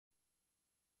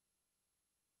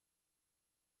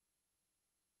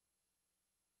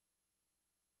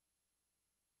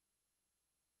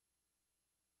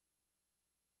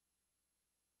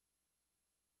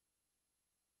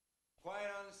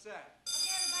Quiet on the set. Okay,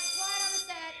 everybody, quiet on the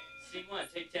set. Scene 1,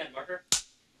 take 10, marker.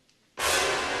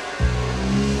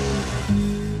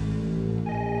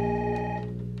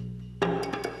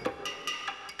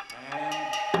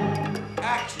 And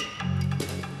action.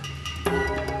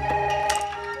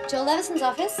 Joe Levison's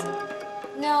office?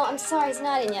 No, I'm sorry, he's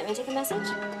not in yet. May I take a message?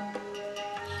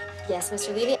 Yes,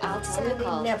 Mr. Levy, I'll tell him to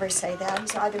call. Never say that.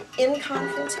 He's either in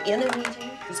conference, in a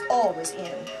meeting. He's always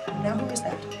in. Now, who is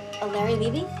that? Larry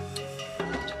Levy?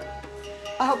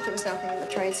 I hope there was nothing in the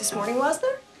trains this morning, was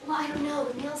there? Well, I don't know.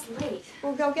 The mail's late.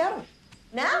 We'll go get him.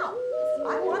 Now.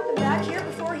 I want him back here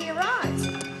before he arrives.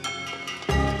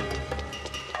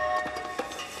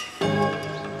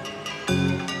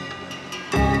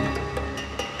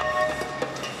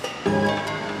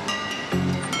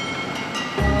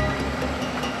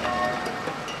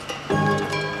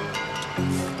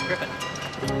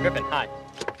 Griffin, hi.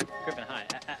 Griffin, hi.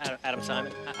 Adam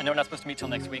Simon. I know we're not supposed to meet till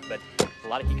next week, but a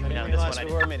lot of heat coming down on this one.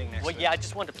 We were meeting next week. Well, yeah, I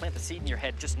just wanted to plant the seed in your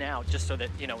head just now, just so that,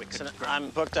 you know, it could... So I'm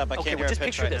booked up. I can't hear a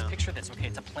pitch right now. Picture this, okay?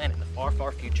 It's a planet in the far,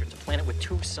 far future. It's a planet with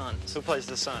 2 suns. Who plays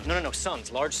the sun? No,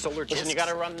 suns. Large solar discs. Listen, you got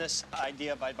to run this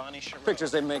idea by Bonnie Sherrill.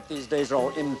 Pictures they make these days are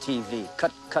all MTV.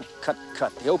 Cut, cut, cut,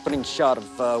 cut. The opening shot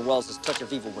of Wells's Touch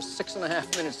of Evil was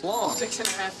 6.5 minutes long.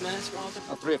 6.5 minutes, Walter?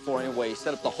 3 or 4 anyway. He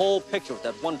set up the whole picture with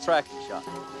that one tracking shot.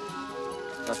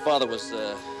 My father was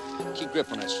key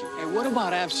grip on that shoot. Hey, what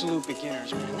about Absolute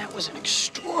Beginners, man? That was an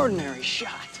extraordinary shot.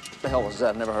 What the hell was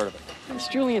that? Never heard of it. It's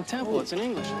Julian Temple. It's an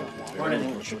English film. We're in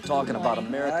English. We're talking about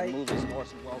American movies.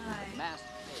 Orson Welles was a master.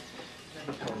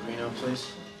 Pellegrino,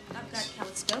 please. I've got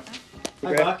Telescope.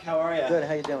 Hi, Buck. How are you? Good,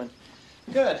 how you doing?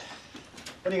 Good.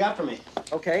 What do you got for me?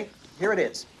 Okay, here it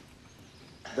is.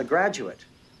 The Graduate,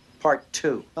 Part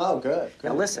 2. Oh, good.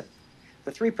 Now listen,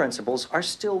 the 3 principals are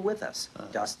still with us.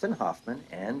 Dustin Hoffman,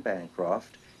 Anne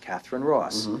Bancroft, Catherine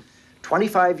Ross.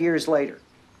 25 years later,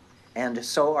 and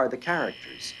so are the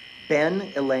characters.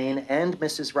 Ben, Elaine, and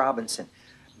Mrs. Robinson.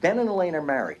 Ben and Elaine are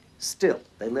married, still.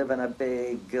 They live in a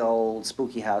big, old,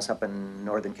 spooky house up in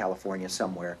Northern California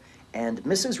somewhere. And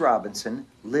Mrs. Robinson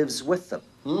lives with them.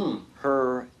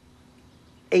 Her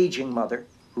aging mother,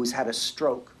 who's had a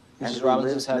stroke. Mrs.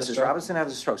 Robinson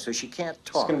has a stroke, so she can't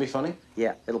talk. It's going to be funny?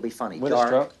 Yeah, it'll be funny. With a Dark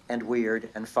stroke? and weird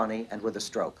and funny and with a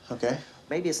stroke. Okay.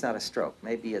 Maybe it's not a stroke.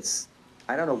 Maybe it's,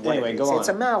 I don't know what Anyway, it is. go on. It's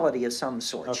a malady of some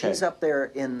sort. Okay. She's up there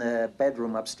in the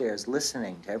bedroom upstairs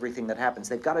listening to everything that happens.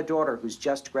 They've got a daughter who's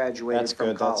just graduated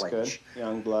from college. That's good.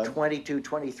 Young blood. 22,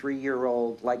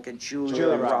 23-year-old, like a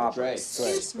Julia Roberts. Great.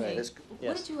 Excuse me. Yes.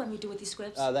 What did you want me to do with these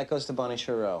scripts? That goes to Bonnie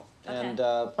Sherrill. Okay. And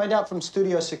find out from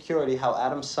studio security how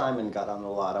Adam Simon got on the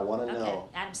lot. I want to Okay. know.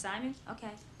 Adam Simon? Okay.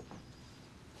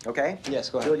 Okay?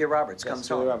 Yes, go ahead. Julia Roberts Yes, comes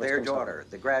Julia home, Roberts their comes home. daughter,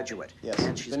 the graduate. Yes,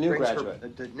 And she the new brings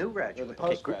graduate. The new graduate. Or the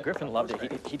post-grad. Griffin loved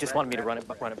it. He just wanted me to run it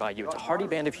by you. It's a hardy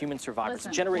band of human survivors,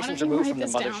 Listen, generations why don't you removed write from the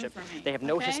this down mothership. for me, They have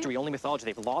no okay? history, only mythology.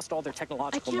 They've lost all their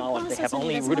technological I can't knowledge. They have process any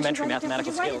only of this. Why don't you rudimentary write it down?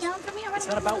 mathematical Could you write it skills. down for me? I It's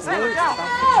wanna not about know. words, it's about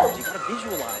pictures. You gotta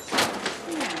visualize.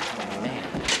 Oh, man.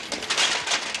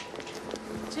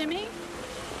 Jimmy?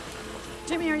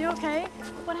 Jimmy, are you okay?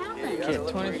 What happened? Kid,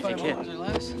 25 kid. hours or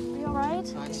less? Are you all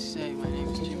right? I'd say my name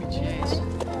is Jimmy Chase.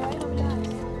 All right, over there.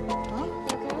 Huh? You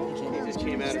okay? He just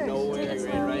came out of nowhere. He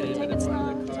ran right into the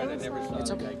front of the car. I never saw It's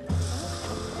him. okay.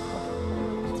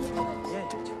 Yeah,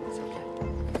 it's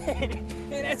okay.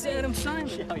 Hey, that's Adam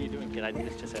Simon. How you doing, kid? I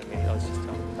just had me. I was just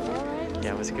talking. You all right?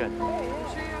 Yeah, it was good. Hey, are you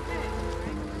sure you're okay?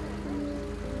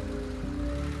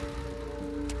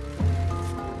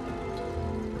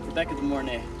 Rebecca De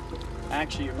Mornay.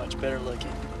 Actually, you're much better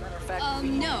looking.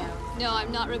 No,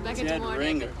 I'm not Rebecca De Jed Mornay.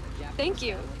 Ringer. Thank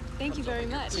you very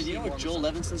much. Hey, do you know where Joel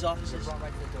Levinson's office is? The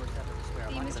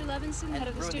Mr. Levinson, head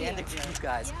of the Ruin the studio. ending for you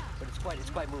guys, but it's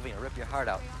quite moving. It'll rip your heart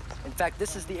out. In fact,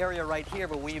 this is the area right here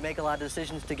where we make a lot of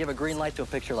decisions to give a green light to a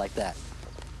picture like that.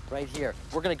 Right here.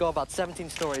 We're going to go about 17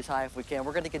 stories high if we can.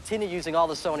 We're going to continue using all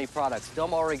the Sony products.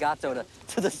 Domo arigato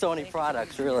to the Sony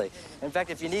products, really. In fact,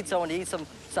 if you need someone to eat some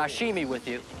sashimi with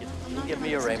you, you can give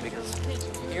me a ring because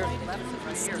here's Levinson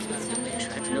right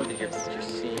here. I know that you're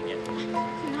seeing it.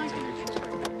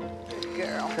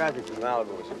 Girl. Traffic to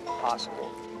Malibu was impossible.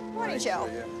 Morning, Joe.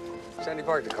 Sandy,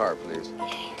 park the car, please.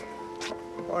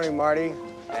 Morning, Marty.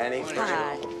 Annie.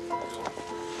 Hi.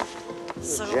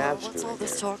 So, Jabs what's doing all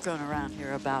this here? talk going around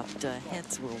here about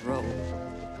heads will roll?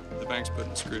 The bank's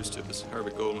putting screws to us. Harvey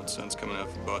Goldman's son's coming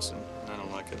out from Boston. I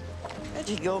don't like it.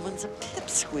 Reggie Goldman's a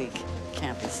pipsqueak.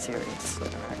 Can't be serious.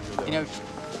 You know,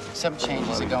 some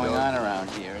changes are going on around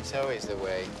here. It's always the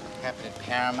way. Happened at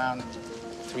Paramount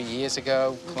 3 years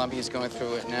ago. Columbia's going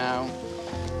through it now.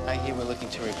 I hear we're looking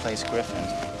to replace Griffin.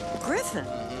 Griffin?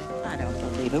 I don't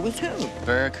believe it was who?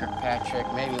 Burr,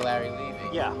 Kirkpatrick, maybe Larry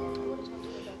Levy. Yeah.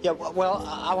 Yeah, well,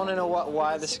 I want to know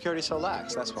why the security's so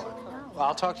lax, that's why. Well,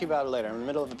 I'll talk to you about it later. I'm in the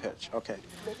middle of a pitch. Okay.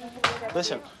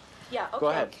 Listen. Yeah, okay. Go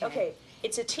ahead. Okay.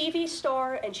 It's a TV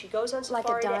star, and she goes on Like a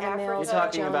safari to Donna Africa. Mills You're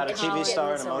talking about a and TV she star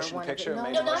gets- in a motion picture, a No,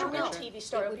 major No, not a motion real picture? TV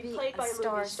star. It would be played by a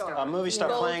movie star. A movie star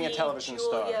playing a Goldie, television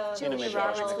star Julia, in a major Michelle,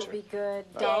 motion would picture. be good.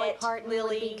 Right. Dolly Bet, Parton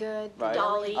Lily, would be good. Right.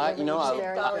 Dolly. You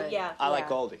know, yeah. I like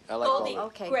Goldie. I like Goldie, Goldie.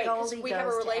 Okay, great, 'cause Goldie we have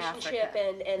a goes to relationship,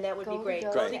 Africa. and that would be great.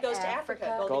 Goldie goes to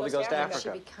Africa. Goldie goes to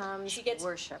Africa. She becomes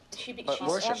worshipped.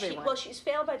 Worshipped? Well, she's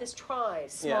found by this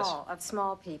tribe.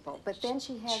 Small people. But then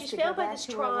she has She's to found go by back this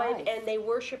to her tribe, life. and they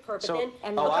worship her. But So, then,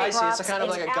 I see. It's kind of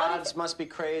it's like a out gods must be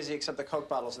crazy, except the Coke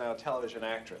bottle's now a television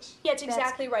actress. Yeah, it's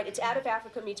exactly right. It's Out of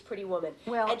Africa meets Pretty Woman.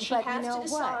 Well, and she but has you know to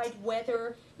decide what?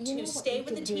 whether You know to what stay we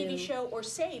with the could TV do? show or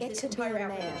save It this could be entire a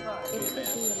African man. tribe. It could be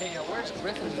a Hey, where's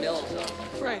Griffin Mills,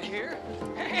 though? Right here.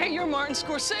 Hey, you're Martin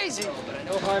Scorsese. Oh, but I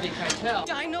know Harvey Keitel.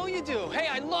 I know you do. Hey,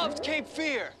 I loved Cape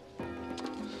Fear.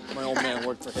 My old man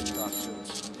worked for Hitchcock, too.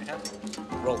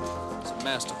 Rope. It's a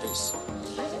masterpiece.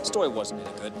 The story wasn't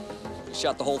any good. He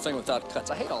shot the whole thing without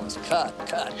cuts. I hate all this cut.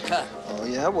 Oh,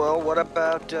 yeah? Well, what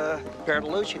about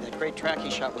Bertolucci, that great track he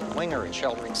shot with Winger in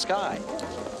Sheltering Sky?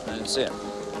 I didn't see it.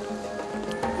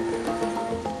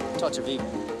 Touch of Evil.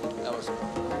 That was,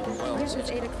 well... This was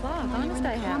 8 o'clock. Honest,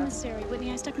 I have. Commissary,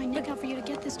 Whitney, I stuck my neck out for you to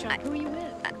get this job. Who are you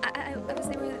with? I was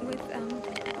there with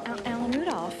Alan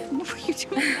Rudolph. What were you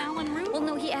doing with Alan Rudolph? Well,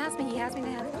 no, he asked me to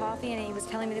have coffee, and he was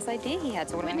telling me this idea he had,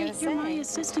 so what am I Whitney, going to say? you're my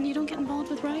assistant. You don't get involved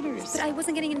with writers. But I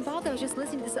wasn't getting involved. I was just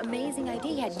listening to this amazing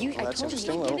idea he had. Well, that's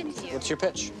interesting. Well, what's your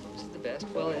pitch? This is the best.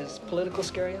 Well, is political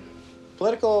scare you?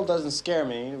 Political doesn't scare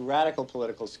me. Radical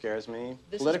political scares me.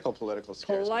 Political scares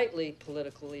me. Politely,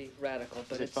 politically radical,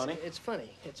 but Is it funny? It's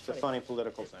funny. It's a funny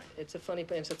political thing. It's a funny,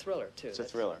 it's a thriller, too. It's a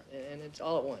thriller. And it's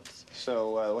all at once.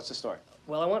 So, what's the story?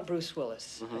 Well, I want Bruce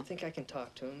Willis. I think I can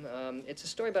talk to him. It's a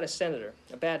story about a senator,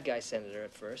 a bad guy senator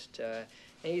at first. And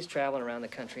he's traveling around the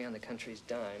country on the country's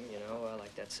dime, you know,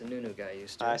 like that Sununu guy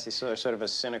used to. I see. So sort of a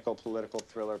cynical political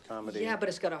thriller comedy. Yeah, but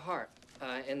it's got a heart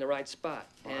in the right spot.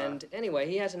 And anyway,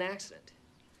 he has an accident.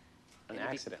 An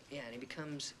accident? Yeah, and he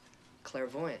becomes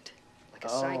clairvoyant, like a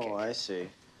psychic. Oh, I see.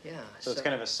 Yeah. So it's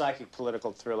kind of a psychic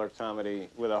political thriller comedy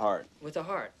with a heart. With a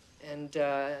heart. And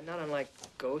not unlike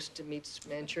Ghost meets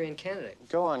Manchurian Candidate.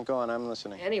 Go on, I'm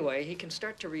listening. Anyway, he can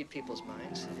start to read people's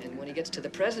minds, and when he gets to the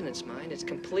president's mind, it's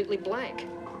completely blank.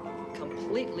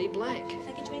 Completely blank. Can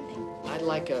I get you anything? I'd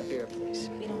like a beer, please.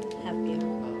 We don't have beer.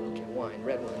 Oh, okay, wine,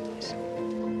 red wine, please.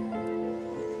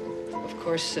 Of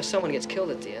course, if someone gets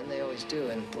killed at the end, they always do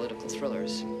in political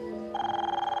thrillers.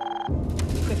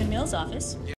 Griffin Mills'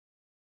 office.